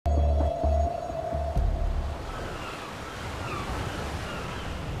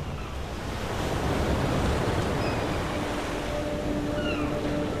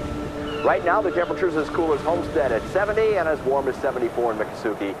Right now, the temperature's as cool as Homestead at 70 and as warm as 74 in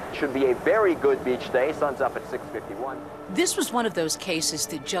Miccosukee. Should be a very good beach day. Sun's up at 6:51. This was one of those cases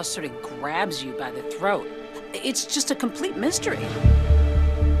that just sort of grabs you by the throat. It's just a complete mystery.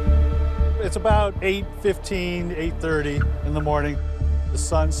 It's about 8:15, 8:30 in the morning. The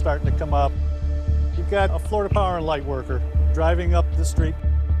sun's starting to come up. You've got a Florida Power and Light worker driving up the street,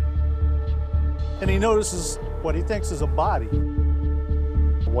 and he notices what he thinks is a body.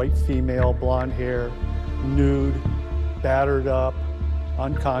 White female, blonde hair, nude, battered up,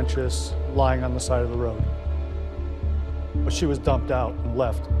 unconscious, lying on the side of the road. But she was dumped out and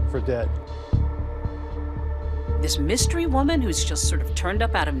left for dead. This mystery woman who's just sort of turned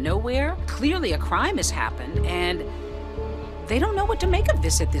up out of nowhere, clearly a crime has happened, and they don't know what to make of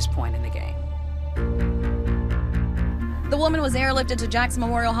this at this point in the game. The woman was airlifted to Jackson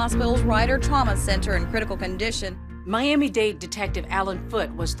Memorial Hospital's Ryder Trauma Center in critical condition. Miami-Dade detective Alan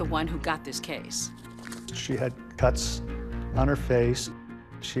Foote was the one who got this case. She had cuts on her face.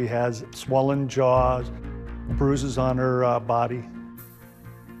 She has swollen jaws, bruises on her body.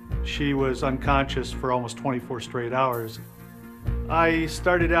 She was unconscious for almost 24 straight hours. I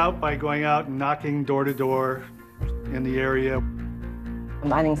started out by going out and knocking door to door in the area.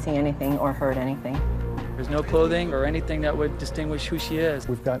 I didn't see anything or heard anything. There's no clothing or anything that would distinguish who she is.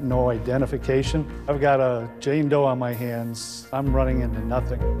 We've got no identification. I've got a Jane Doe on my hands. I'm running into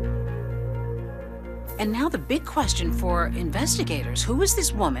nothing. And now the big question for investigators, who is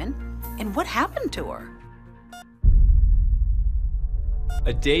this woman and what happened to her?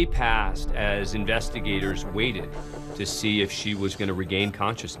 A day passed as investigators waited to see if she was going to regain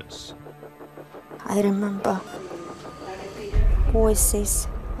consciousness. I remember voices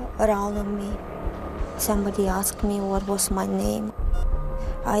around me. Somebody asked me what was my name.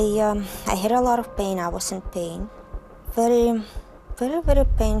 I had a lot of pain. I was in pain. Very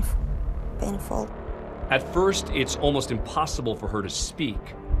painful. At first, it's almost impossible for her to speak,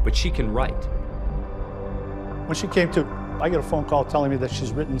 but she can write. When she came to, I get a phone call telling me that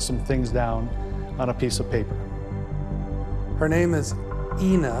she's written some things down on a piece of paper. Her name is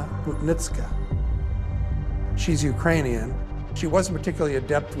Ina Butnitska. She's Ukrainian. She wasn't particularly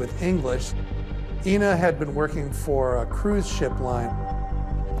adept with English. Ina had been working for a cruise ship line.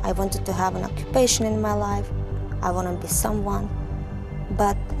 I wanted to have an occupation in my life. I want to be someone,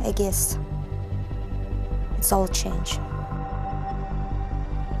 but I guess it's all changed.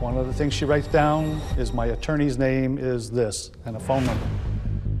 One of the things she writes down is my attorney's name is this, and a phone number.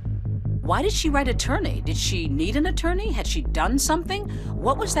 Why did she write attorney? Did she need an attorney? Had she done something?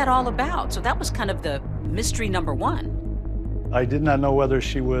 What was that all about? So that was kind of the mystery number one. I did not know whether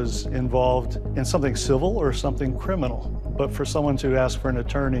she was involved in something civil or something criminal. But for someone to ask for an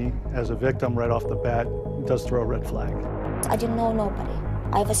attorney as a victim right off the bat does throw a red flag. I didn't know nobody.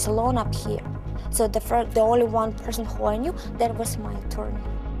 I was alone up here. So the only one person who I knew, that was my attorney.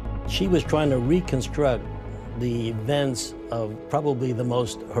 She was trying to reconstruct the events of probably the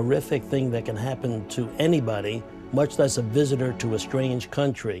most horrific thing that can happen to anybody, much less a visitor to a strange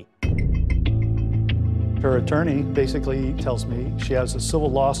country. Her attorney basically tells me she has a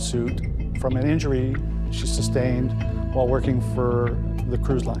civil lawsuit from an injury she sustained while working for the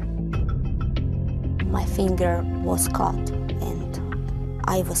cruise line. My finger was cut and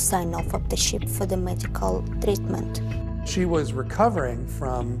I was signed off of the ship for the medical treatment. She was recovering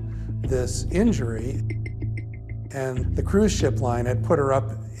from this injury, and the cruise ship line had put her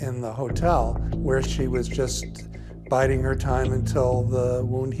up in the hotel where she was just biding her time until the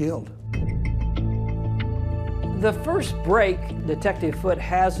wound healed. The first break Detective Foote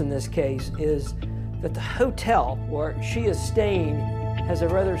has in this case is that the hotel where she is staying has a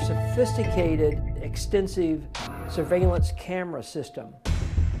rather sophisticated, extensive surveillance camera system.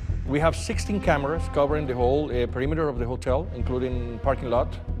 We have 16 cameras covering the whole perimeter of the hotel, including parking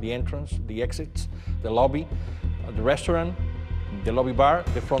lot, the entrance, the exits, the lobby, the restaurant, the lobby bar,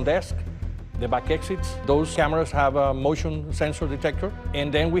 the front desk, the back exits. Those cameras have a motion sensor detector,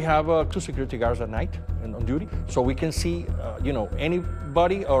 and then we have 2 security guards at night and on duty, so we can see,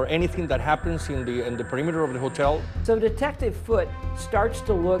 anybody or anything that happens in the perimeter of the hotel. So Detective Foote starts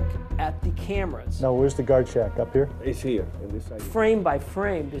to look at the cameras. Now, where's the guard shack? Up here? It's here, in this side. Frame by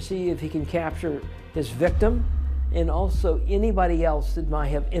frame, to see if he can capture his victim and also anybody else that might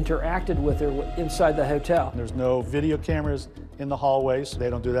have interacted with her inside the hotel. There's no video cameras in the hallways. So they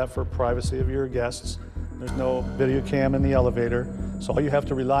don't do that for privacy of your guests. There's no video cam in the elevator. So all you have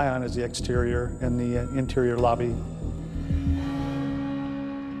to rely on is the exterior and the interior lobby.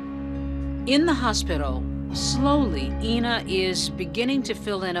 In the hospital, slowly, Ina is beginning to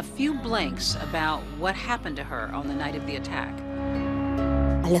fill in a few blanks about what happened to her on the night of the attack.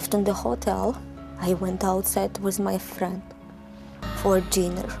 I I left in the hotel. I went outside with my friend for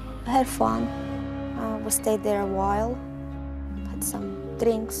dinner. I had fun. We stayed there a while, had some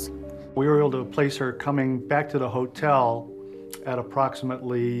drinks. We were able to place her coming back to the hotel at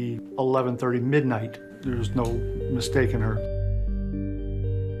approximately 11:30 midnight. There's no mistaking her.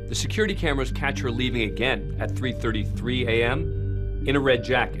 The security cameras catch her leaving again at 3:33 a.m. in a red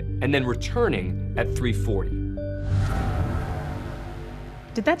jacket, and then returning at 3:40.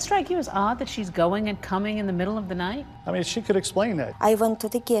 Did that strike you as odd that she's going and coming in the middle of the night? I mean, she could explain that. I went to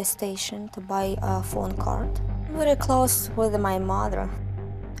the gas station to buy a phone card. Very close with my mother.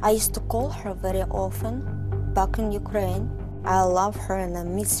 I used to call her very often back in Ukraine. I love her and I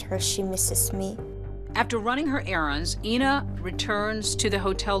miss her. She misses me. After running her errands, Ina returns to the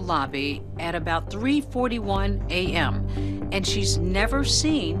hotel lobby at about 3:41 a.m. and she's never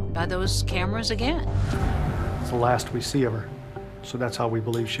seen by those cameras again. It's the last we see of her. So that's how we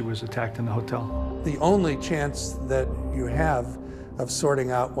believe she was attacked in the hotel. The only chance that you have of sorting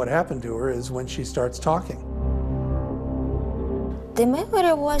out what happened to her is when she starts talking. The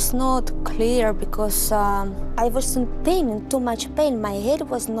memory was not clear because I was in pain, in too much pain. My head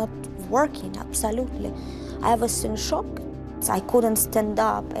was not working, absolutely. I was in shock. I couldn't stand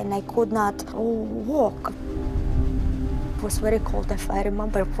up and I could not walk. It was very cold, if I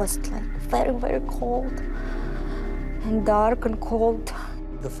remember. It was like very, very cold and dark and cold.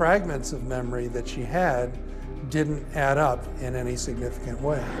 The fragments of memory that she had didn't add up in any significant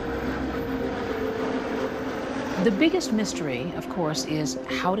way. The biggest mystery, of course, is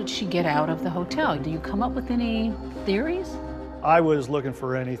how did she get out of the hotel? Do you come up with any theories? I was looking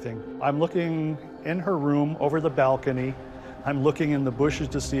for anything. I'm looking in her room over the balcony. I'm looking in the bushes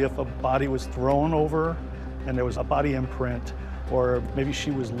to see if a body was thrown over and there was a body imprint, or maybe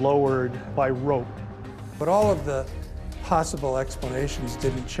she was lowered by rope. But all of the possible explanations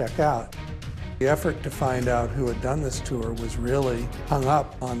didn't check out. The effort to find out who had done this to her was really hung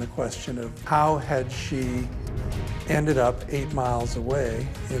up on the question of how had she ended up 8 miles away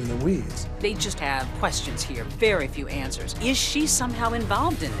in the weeds. They just have questions here, very few answers. Is she somehow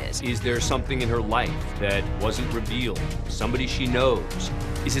involved in this? Is there something in her life that wasn't revealed? Somebody she knows?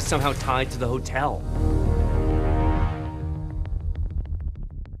 Is it somehow tied to the hotel?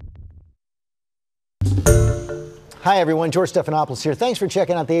 Hi everyone, George Stephanopoulos here. Thanks for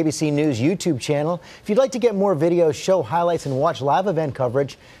checking out the ABC News YouTube channel. If you'd like to get more videos, show highlights, and watch live event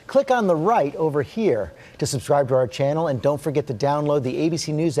coverage, click on the right over here to subscribe to our channel, and don't forget to download the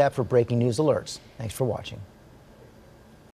ABC News app for breaking news alerts. Thanks for watching.